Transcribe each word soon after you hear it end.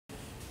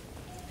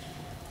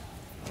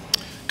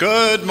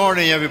Good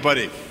morning,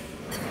 everybody.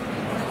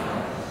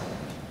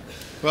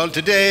 Well,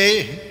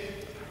 today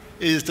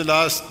is the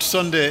last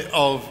Sunday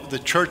of the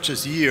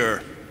church's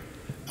year,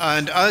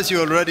 and as you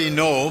already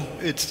know,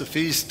 it's the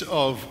feast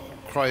of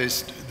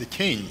Christ the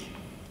King.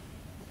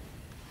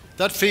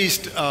 That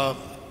feast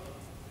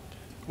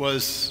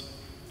was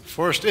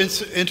first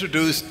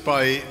introduced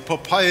by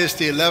Pope Pius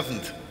XI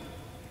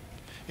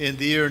in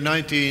the year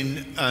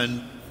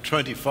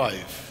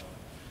 1925.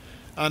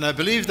 And I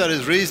believe that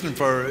his reason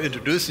for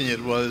introducing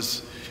it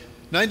was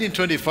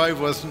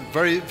 1925 wasn't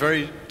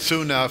very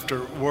soon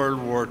after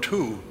World War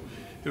II.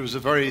 It was a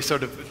very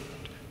sort of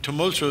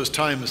tumultuous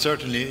time,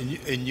 certainly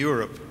in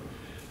Europe.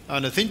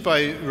 And I think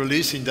by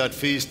releasing that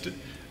feast,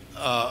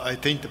 I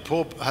think the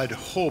Pope had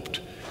hoped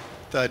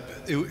that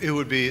it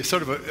would be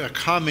sort of a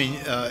calming,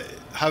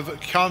 have a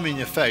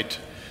calming effect,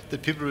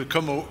 that people would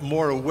become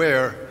more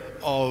aware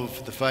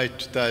of the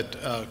fact that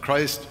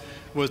Christ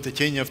was the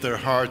King of their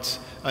hearts,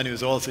 and he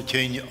was also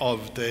King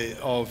of their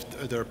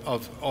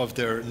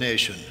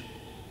nation.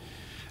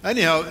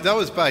 Anyhow, that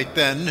was back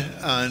then,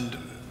 and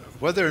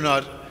whether or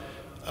not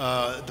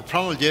the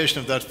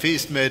promulgation of that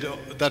feast made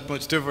that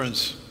much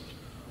difference,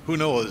 who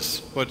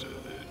knows? But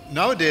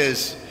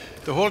nowadays,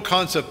 the whole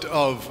concept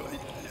of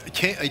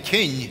a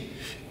king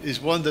is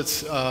one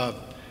that's, I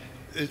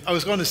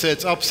was going to say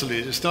it's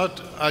obsolete. It's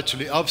not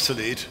actually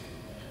obsolete,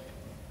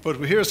 but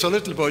we hear so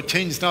little about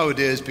kings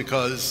nowadays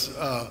because,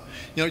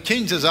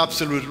 kings as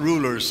absolute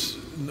rulers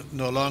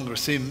no longer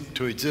seem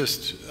to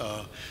exist.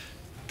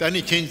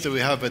 Any kings that we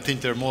have, I think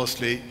they're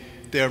mostly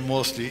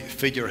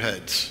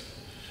figureheads.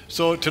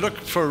 So to look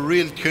for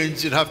real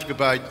kings, you'd have to go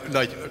back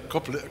like a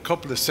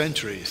couple of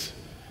centuries.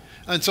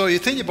 And so you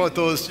think about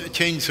those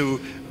kings who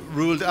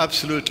ruled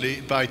absolutely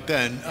back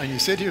then, and you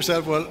say to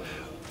yourself, well,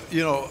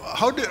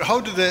 how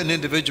did an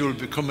individual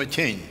become a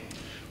king?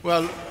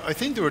 Well, I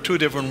think there were two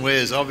different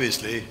ways,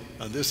 obviously,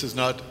 and this is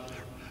not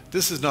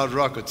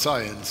rocket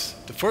science.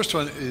 The first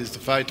one is the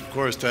fact, of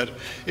course, that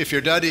if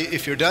your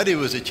daddy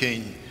was a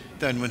king,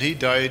 then when he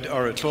died,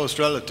 or a close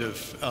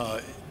relative,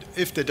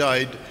 if they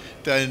died,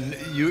 then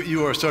you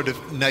were sort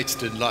of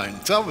next in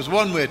line. So that was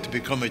one way to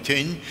become a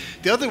king.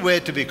 The other way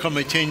to become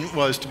a king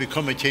was to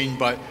become a king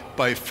by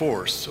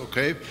force,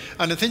 okay?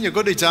 And I think a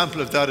good example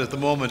of that at the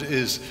moment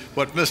is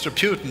what Mr.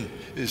 Putin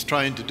is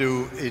trying to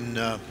do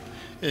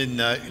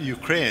in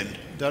Ukraine.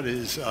 That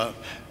is,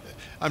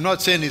 I'm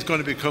not saying he's going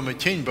to become a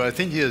king, but I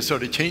think he has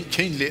sort of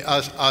kingly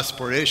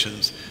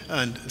aspirations.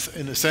 And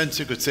in a sense,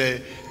 you could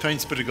say,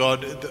 thanks be to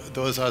God,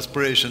 those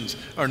aspirations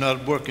are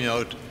not working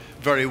out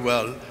very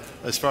well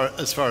as far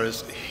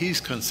as he's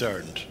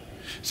concerned.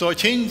 So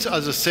kings,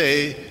 as I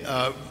say,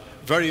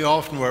 very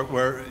often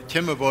were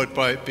came about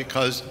by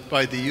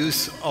the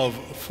use of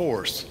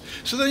force.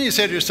 So then you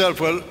say to yourself,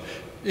 well,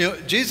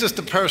 Jesus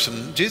the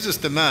person, Jesus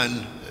the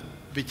man,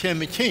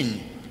 became a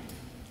king.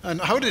 And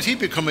how did he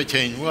become a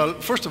king? Well,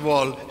 first of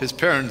all, his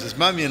parents, his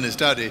mommy and his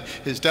daddy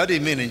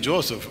meaning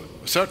Joseph,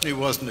 certainly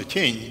wasn't a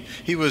king.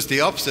 He was the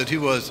opposite. He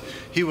was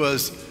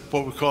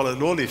what we call a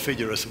lowly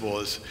figure, I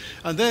suppose.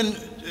 And then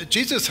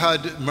Jesus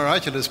had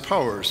miraculous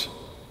powers,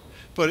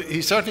 but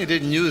he certainly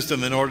didn't use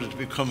them in order to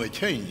become a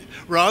king.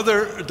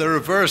 Rather, the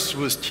reverse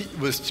was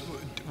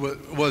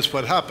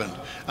what happened.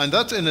 And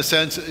that, in a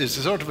sense, is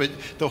sort of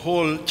the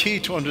whole key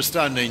to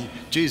understanding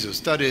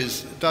Jesus. That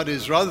is,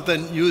 rather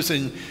than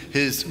using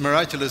his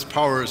miraculous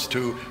powers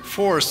to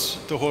force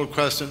the whole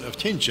question of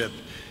kingship,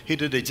 he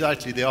did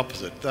exactly the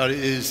opposite. That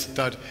is,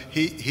 that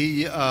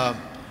he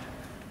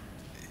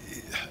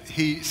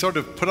sort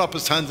of put up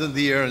his hands in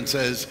the air and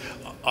says,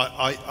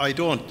 I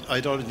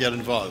don't get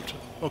involved.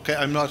 Okay,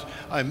 I'm going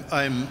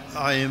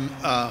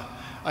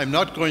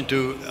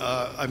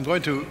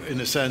to, in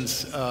a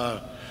sense,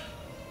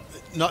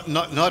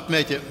 not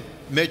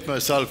make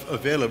myself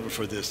available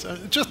for this.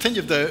 Just think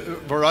of the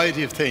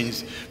variety of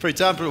things. For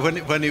example,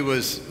 when he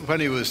was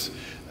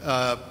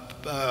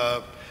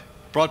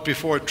brought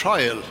before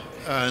trial,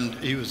 and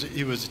he was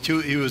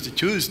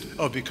accused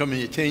of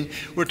becoming a king,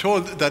 we're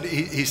told that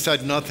he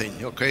said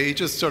nothing. Okay,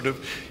 he sort of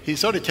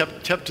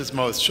kept his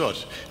mouth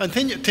shut. And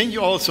think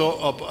also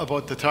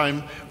about the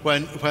time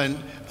when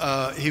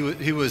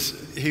he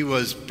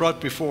was brought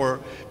before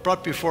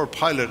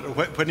Pilate,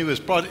 when he was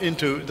brought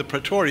into the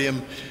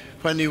Praetorium,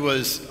 when he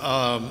was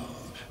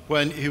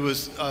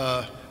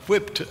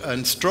whipped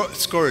and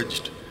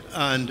scourged,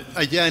 and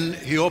again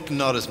he opened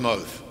not his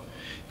mouth.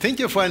 Think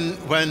of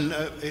when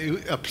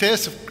a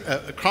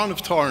crown of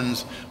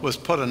thorns was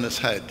put on his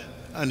head,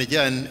 and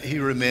again he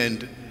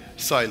remained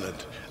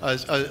silent.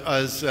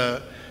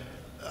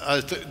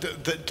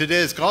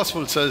 Today's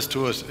gospel says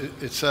to us,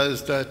 it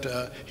says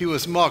that he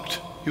was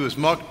mocked. He was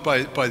mocked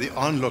by the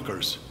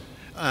onlookers,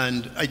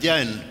 and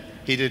again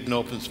he didn't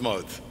open his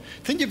mouth.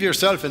 Think of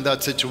yourself in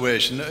that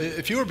situation.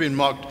 If you were being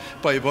mocked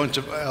by a bunch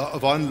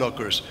of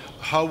onlookers,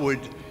 how would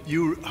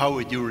you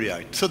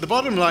react? So the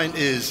bottom line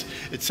is,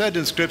 it said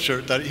in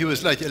Scripture that he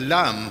was like a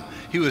lamb.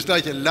 He was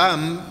like a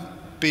lamb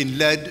being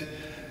led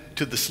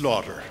to the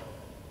slaughter.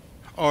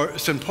 Or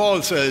St.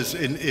 Paul says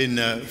in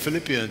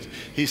Philippians,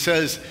 he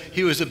says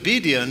he was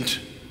obedient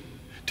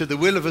to the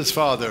will of his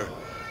Father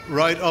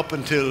right up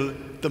until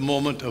the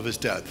moment of his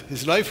death.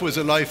 His life was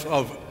a life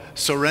of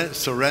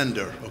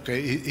surrender,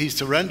 okay? He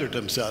surrendered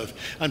himself.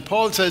 And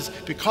Paul says,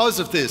 because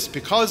of this,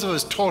 because of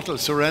his total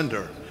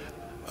surrender,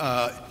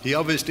 he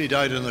obviously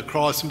died on the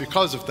cross, and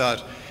because of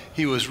that,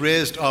 he was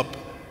raised up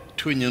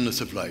to a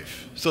newness of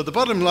life. So the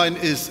bottom line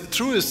is,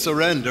 through his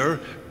surrender,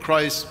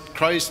 Christ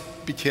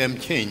became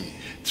king.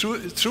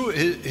 Through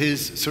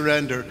his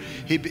surrender,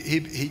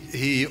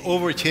 he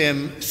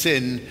overcame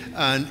sin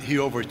and he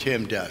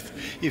overcame death.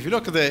 If you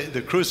look at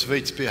the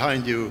crucifix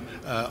behind you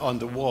on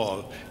the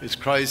wall, it's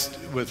Christ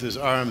with his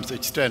arms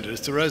extended.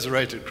 It's the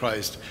resurrected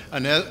Christ.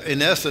 And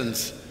in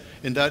essence,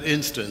 in that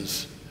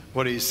instance,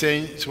 what he's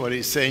saying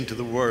to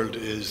the world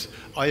is,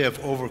 I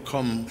have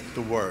overcome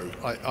the world.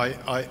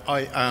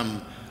 I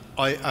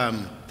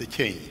am the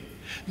king.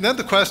 And then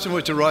the question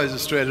which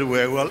arises straight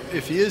away, well,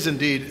 if he is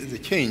indeed the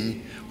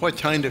king, what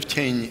kind of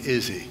king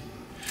is he?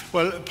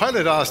 Well,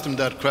 Pilate asked him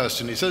that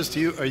question. He says to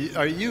you,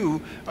 are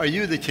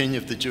you the king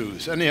of the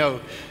Jews? Anyhow,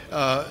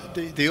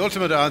 the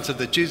ultimate answer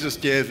that Jesus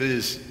gave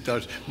is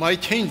that my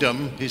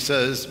kingdom, he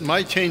says,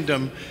 my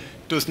kingdom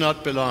does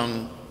not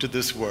belong to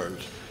this world.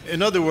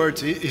 In other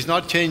words, he's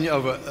not king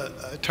of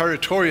a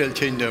territorial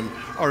kingdom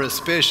or a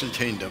spatial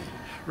kingdom.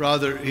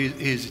 Rather,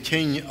 he's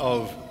king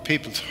of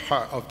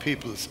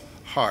people's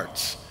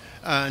hearts.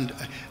 And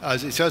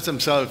as he says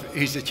himself,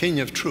 he's the king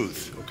of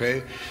truth,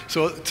 okay?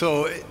 So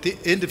the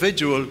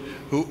individual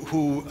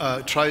who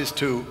tries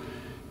to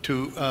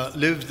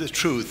live the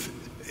truth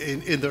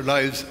in their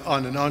lives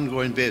on an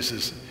ongoing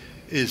basis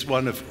is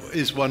one of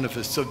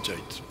his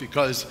subjects.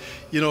 Because,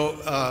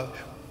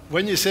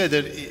 when you say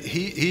that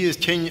he is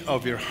king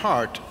of your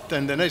heart,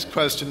 then the next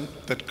question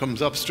that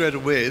comes up straight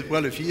away is,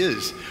 well, if he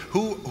is,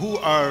 who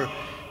are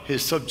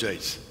his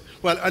subjects?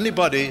 Well,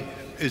 anybody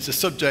is a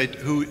subject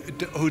who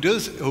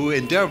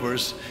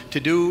endeavors to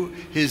do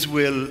his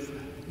will,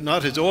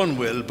 not his own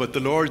will, but the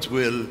Lord's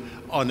will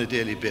on a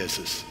daily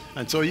basis.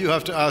 And so you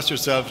have to ask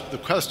yourself the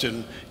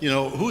question,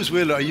 whose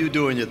will are you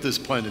doing at this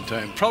point in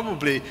time?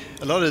 Probably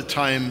a lot of the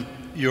time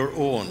your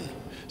own.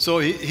 So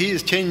he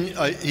is king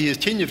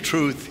of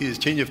truth, he is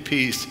king of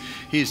peace,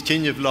 he is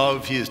king of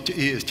love, he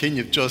is king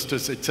of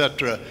justice,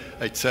 etc.,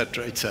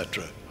 etc.,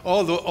 etc.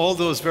 All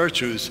those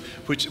virtues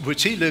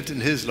which he lived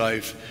in his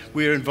life,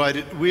 we are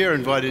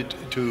invited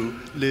to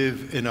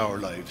live in our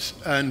lives.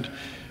 And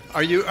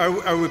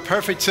are we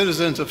perfect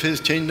citizens of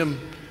his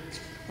kingdom?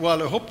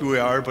 Well, I hope we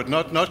are, but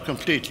not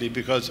completely,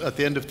 because at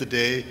the end of the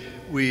day,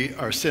 we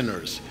are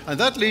sinners. And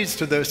that leads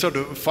to the sort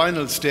of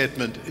final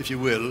statement, if you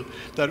will,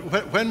 that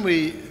when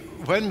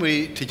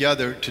we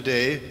together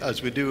today,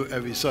 as we do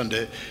every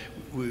Sunday,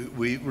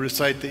 we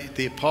recite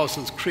the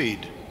Apostles'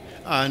 Creed.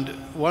 And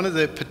one of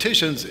the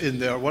petitions in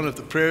there, one of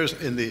the prayers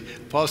in the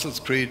Apostles'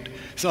 Creed,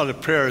 it's not a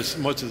prayer as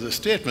much as a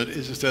statement,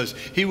 is it says,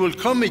 he will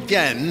come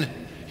again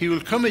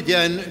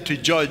to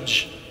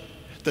judge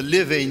the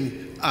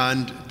living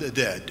and the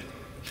dead.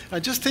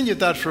 And just think of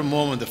that for a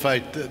moment, the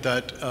fact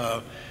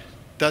that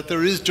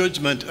there is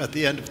judgment at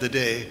the end of the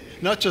day,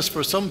 not just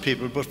for some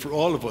people, but for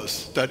all of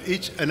us, that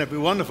each and every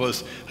one of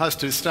us has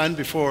to stand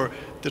before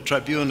the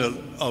tribunal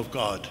of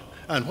God.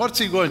 And what's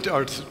he going to,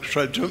 or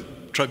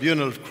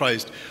tribunal of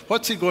Christ,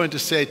 what's he going to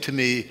say to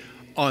me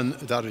on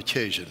that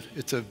occasion?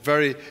 It's a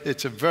very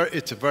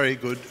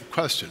good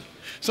question.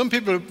 Some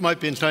people might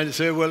be inclined to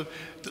say, well,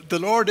 the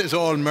Lord is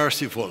all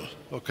merciful,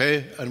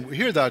 okay? And we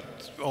hear that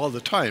all the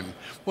time.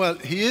 Well,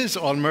 he is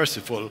all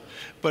merciful,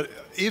 but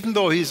even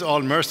though he's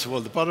all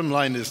merciful, the bottom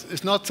line is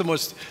it's not so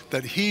much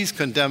that he's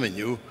condemning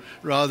you,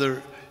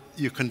 rather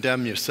you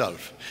condemn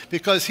yourself.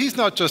 Because he's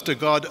not just a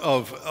God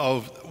of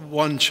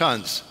one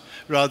chance,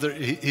 rather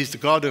he's the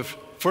God of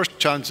first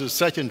chances,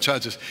 second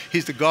chances.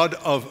 He's the God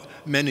of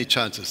many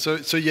chances.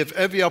 So you have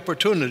every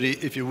opportunity,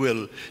 if you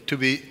will, to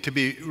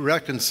be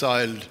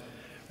reconciled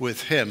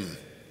with him.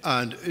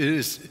 And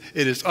it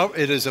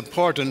is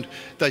important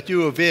that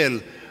you avail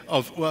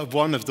of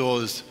one of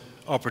those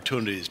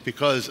opportunities,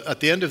 because at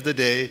the end of the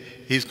day,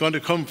 he's going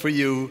to come for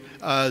you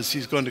as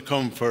he's going to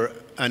come for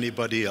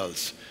anybody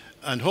else.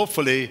 And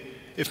hopefully,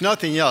 if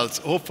nothing else,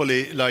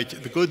 hopefully, like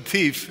the good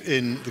thief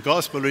in the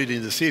gospel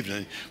reading this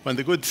evening, when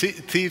the good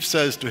thief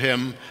says to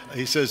him,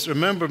 he says,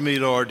 remember me,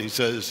 Lord, he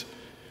says,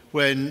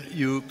 when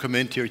you come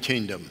into your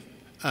kingdom.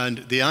 And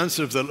the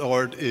answer of the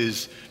Lord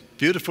is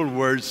beautiful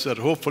words that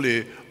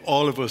hopefully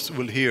all of us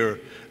will hear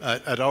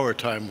at our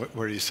time,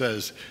 where he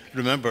says,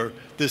 remember,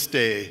 this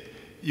day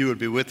you will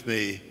be with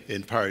me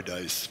in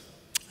paradise.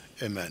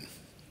 Amen.